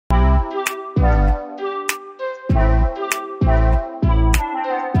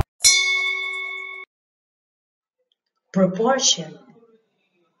Proportion.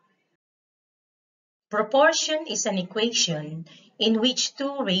 Proportion is an equation in which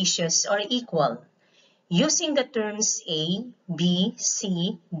two ratios are equal. Using the terms A, B,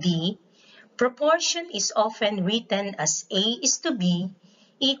 C, D, proportion is often written as A is to B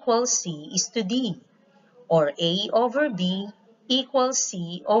equals C is to D, or A over B equals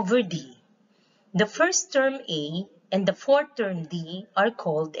C over D. The first term A and the fourth term D are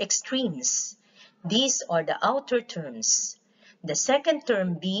called extremes. These are the outer terms. The second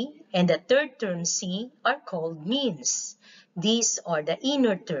term B and the third term C are called means. These are the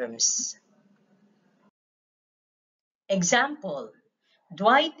inner terms. Example: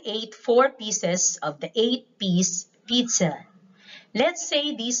 Dwight ate 4 pieces of the 8-piece pizza. Let's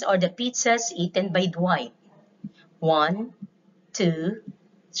say these are the pizzas eaten by Dwight. 1, 2,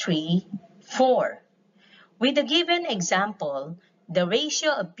 3, 4. With the given example, the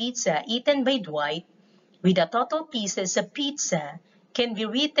ratio of pizza eaten by Dwight with the total pieces of pizza can be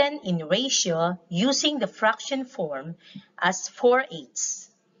written in ratio using the fraction form as 4/8.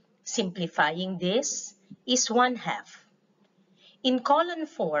 Simplifying this is 1/2. In column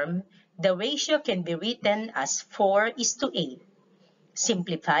form, the ratio can be written as 4:8.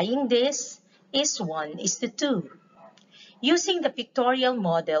 Simplifying this is 1:2. Using the pictorial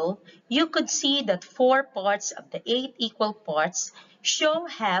model, you could see that 4 parts of the 8 equal parts show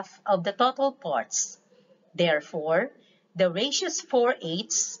half of the total parts. Therefore, the ratios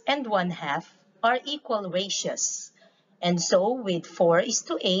 4/8 and 1/2 are equal ratios, and so with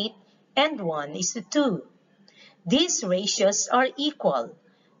 4:8 and 1:2. These ratios are equal.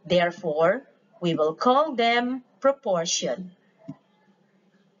 Therefore, we will call them proportion.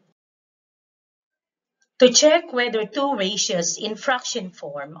 To check whether two ratios in fraction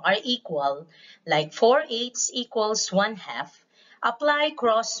form are equal, like 4/8 equals 1/2, apply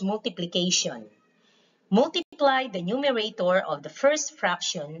cross multiplication. Multiply the numerator of the first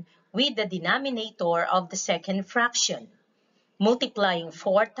fraction with the denominator of the second fraction. Multiplying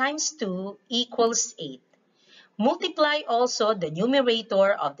 4 times 2 equals 8. Multiply also the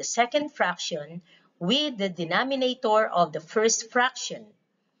numerator of the second fraction with the denominator of the first fraction.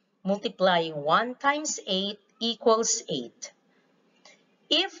 Multiplying 1 times 8 equals 8.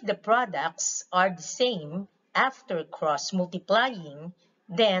 If the products are the same after cross multiplying,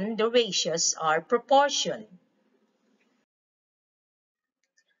 then the ratios are proportion.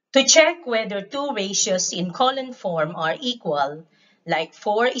 To check whether two ratios in column form are equal, like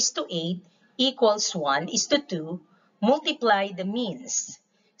 4:8 equals 1:2, multiply the means.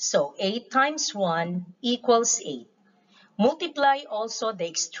 So 8 times 1 equals 8. Multiply also the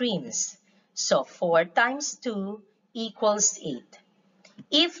extremes. So 4 times 2 equals 8.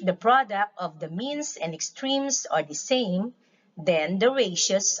 If the product of the means and extremes are the same, then the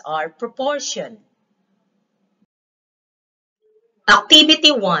ratios are proportion.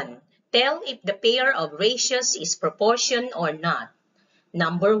 Activity 1. Tell if the pair of ratios is proportion or not.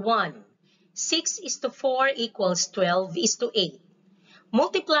 Number 1. 6:4 equals 12:8.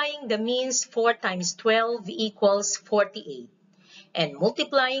 Multiplying the means 4 times 12 equals 48. And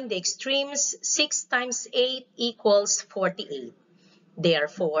multiplying the extremes 6 times 8 equals 48.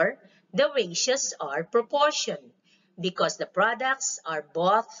 Therefore, the ratios are proportion because the products are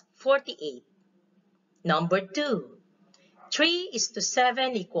both 48. Number 2.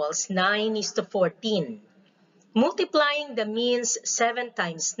 3:7 equals 9:14. Multiplying the means 7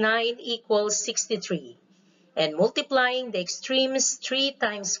 times 9 equals 63. And multiplying the extremes 3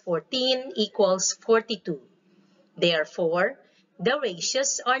 times 14 equals 42. Therefore, the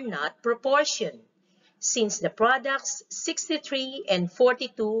ratios are not proportion, since the products 63 and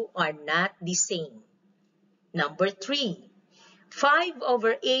 42 are not the same. Number 3.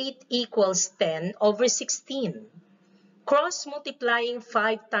 5/8 equals 10/16. Cross multiplying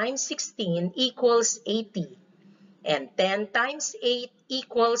 5 times 16 equals 80, and 10 times 8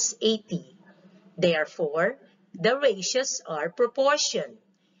 equals 80. Therefore, the ratios are proportion,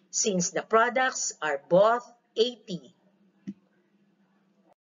 since the products are both 80.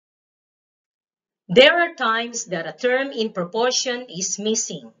 There are times that a term in proportion is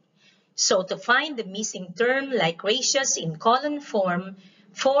missing. So to find the missing term, like ratios in column form,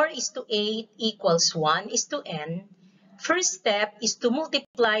 4:8 equals 1:n, first step is to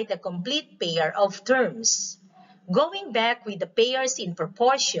multiply the complete pair of terms. Going back with the pairs in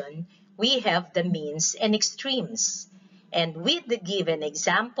proportion, we have the means and extremes. And with the given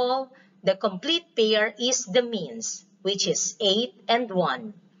example, the complete pair is the means, which is 8 and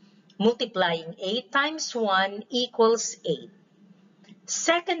 1. Multiplying 8 times 1 equals 8.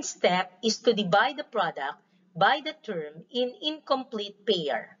 Second step is to divide the product by the term in incomplete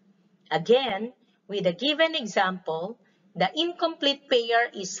pair. Again, With a given example, the incomplete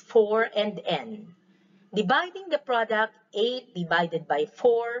pair is 4 and n. Dividing the product 8 divided by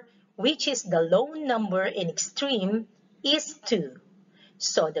 4, which is the lone number in extreme, is 2.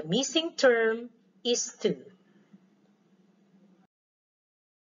 So the missing term is 2.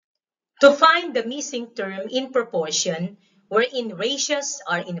 To find the missing term in proportion, wherein ratios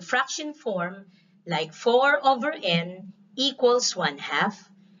are in fraction form, like 4 over n equals 1/2,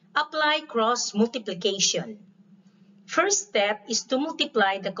 apply cross multiplication. First step is to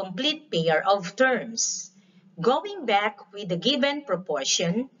multiply the complete pair of terms. Going back with the given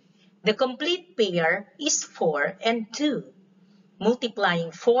proportion, the complete pair is 4 and 2.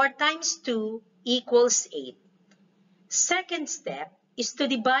 Multiplying 4 times 2 equals 8. Second step is to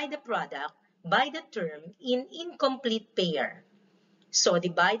divide the product by the term in incomplete pair. So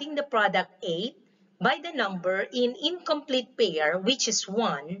dividing the product 8 by the number in incomplete pair, which is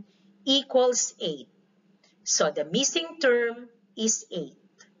 1, equals 8. So the missing term is 8.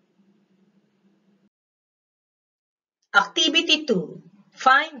 Activity 2.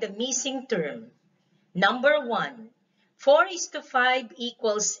 Find the missing term. Number 1. 4:5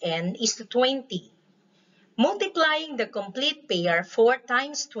 equals n is to 20. Multiplying the complete pair 4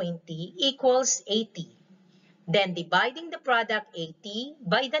 times 20 equals 80. Then dividing the product 80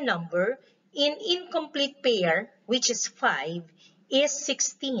 by the number in incomplete pair, which is 5, is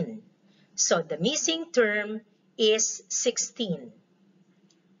 16. So the missing term is 16.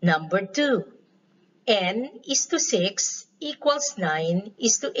 Number 2. N is to 6 equals 9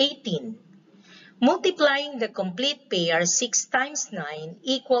 is to 18. Multiplying the complete pair 6 times 9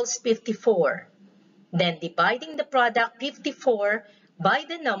 equals 54. Then dividing the product 54 by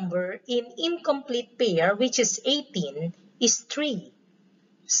the number in incomplete pair, which is 18, is 3.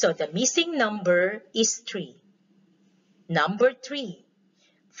 So the missing number is 3. Number 3.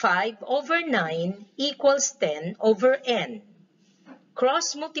 5 over 9 equals 10 over n.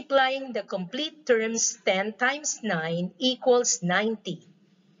 Cross multiplying the complete terms 10 times 9 equals 90.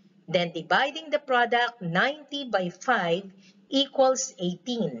 Then dividing the product 90 by 5 equals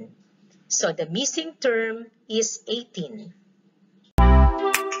 18. So the missing term is 18.